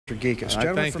Gekas.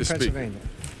 Gentleman from Pennsylvania.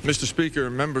 Mr. Speaker,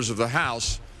 members of the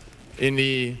House, in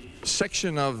the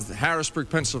section of Harrisburg,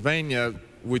 Pennsylvania,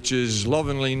 which is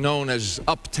lovingly known as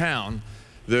Uptown,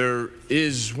 there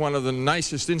is one of the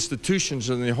nicest institutions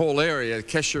in the whole area,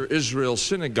 Kesher Israel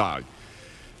Synagogue.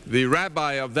 The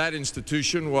rabbi of that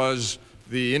institution was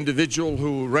the individual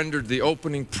who rendered the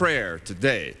opening prayer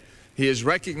today. He is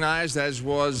recognized, as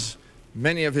was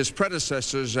many of his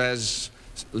predecessors, as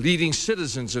leading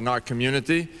citizens in our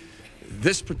community.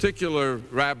 This particular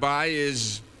rabbi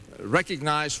is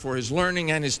recognized for his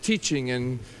learning and his teaching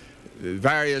in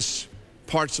various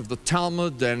parts of the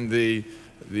Talmud and the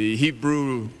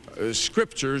Hebrew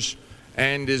scriptures,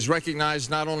 and is recognized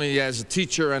not only as a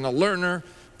teacher and a learner,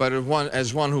 but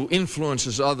as one who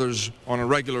influences others on a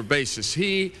regular basis.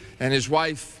 He and his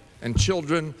wife and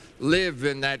children live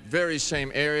in that very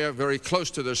same area, very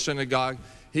close to their synagogue.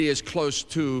 He is close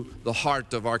to the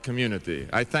heart of our community.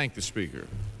 I thank the Speaker.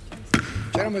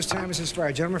 Gentleman's time has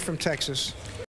expired. Gentleman from Texas.